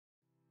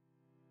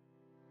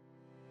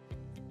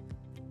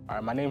All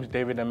right, my name is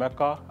David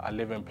Emeka. I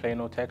live in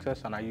Plano,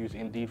 Texas, and I use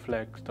Indeed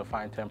Flex to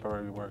find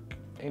temporary work.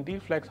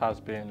 Indeed Flex has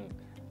been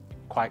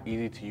quite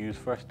easy to use.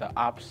 First, the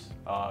app's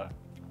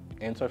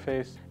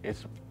interface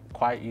is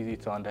quite easy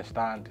to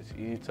understand. It's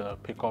easy to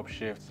pick up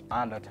shifts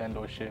and attend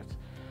those shifts.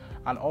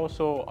 And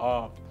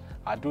also,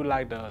 I do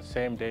like the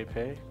same-day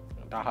pay.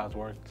 That has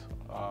worked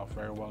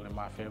very well in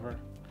my favor.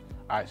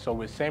 All right, so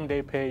with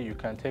same-day pay, you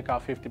can take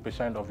out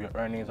 50% of your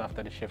earnings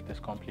after the shift is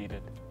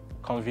completed.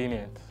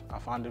 Convenient. I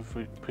found it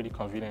pretty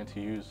convenient to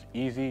use,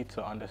 easy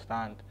to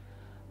understand,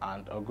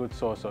 and a good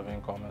source of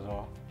income as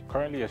well.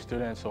 Currently a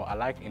student, so I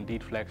like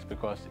Indeed Flex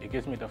because it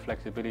gives me the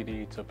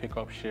flexibility to pick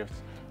up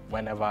shifts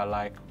whenever I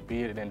like,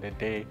 be it in the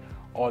day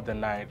or the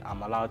night.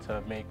 I'm allowed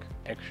to make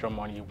extra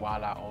money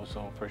while I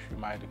also pursue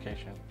my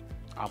education.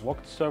 I've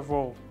worked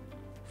several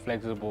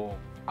flexible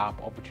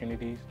app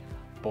opportunities,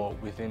 but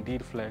with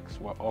Indeed Flex,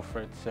 we're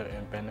offered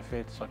certain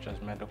benefits such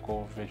as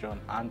medical,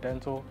 vision, and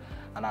dental,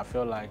 and I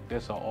feel like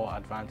these are all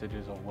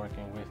advantages of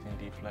working with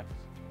Indeed Flex.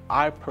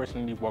 I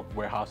personally work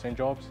warehousing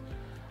jobs,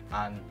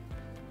 and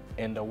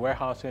in the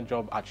warehousing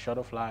job at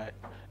Shutterfly,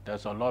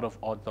 there's a lot of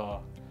other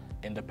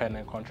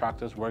independent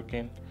contractors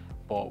working,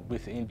 but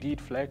with Indeed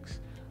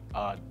Flex,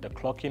 the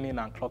clocking in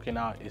and clocking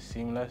out is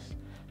seamless,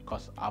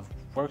 because I've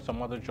worked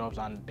some other jobs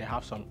and they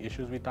have some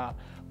issues with that,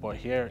 but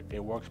here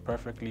it works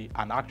perfectly,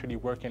 and actually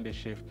working the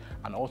shift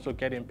and also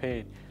getting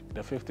paid the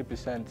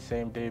 50%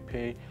 same day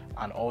pay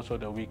and also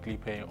the weekly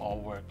pay all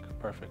work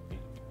perfectly.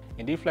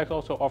 Indeed Flex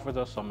also offers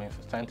us some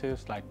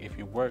incentives, like if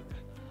you work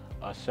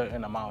a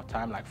certain amount of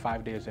time, like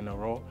 5 days in a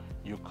row,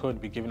 you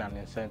could be given an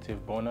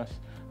incentive bonus,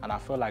 and I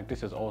feel like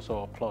this is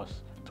also a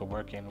plus to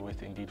working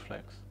with Indeed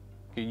Flex.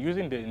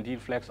 Using the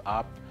Indeed Flex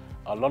app,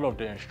 a lot of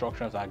the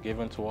instructions are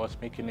given to us,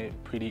 making it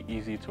pretty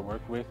easy to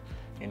work with.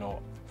 You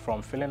know,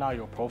 from filling out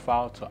your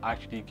profile to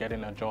actually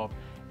getting a job,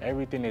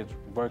 everything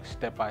works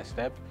step by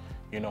step.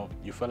 You know,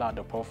 you fill out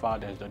the profile,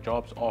 there's the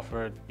jobs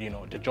offered, you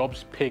know, the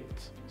jobs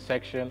picked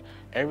section.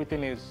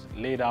 Everything is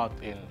laid out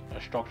in a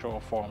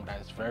structural form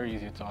that is very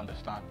easy to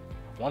understand.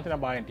 One thing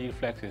about Indeed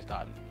Flex is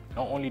that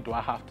not only do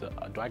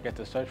I get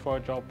to search for a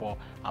job, but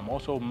I'm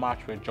also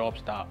matched with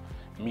jobs that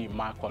meet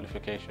my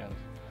qualifications,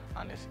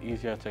 and it's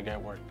easier to get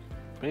work.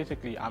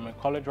 Basically, I'm in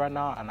college right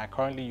now, and I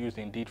currently use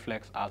Indeed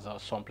Flex as a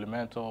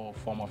supplemental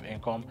form of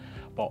income.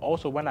 But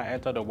also when I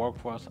enter the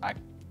workforce, I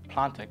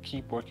plan to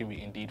keep working with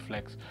Indeed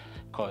Flex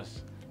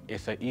because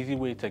it's an easy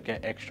way to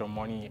get extra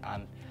money,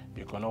 and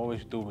you can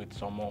always do with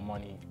some more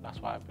money. That's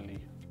what I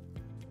believe.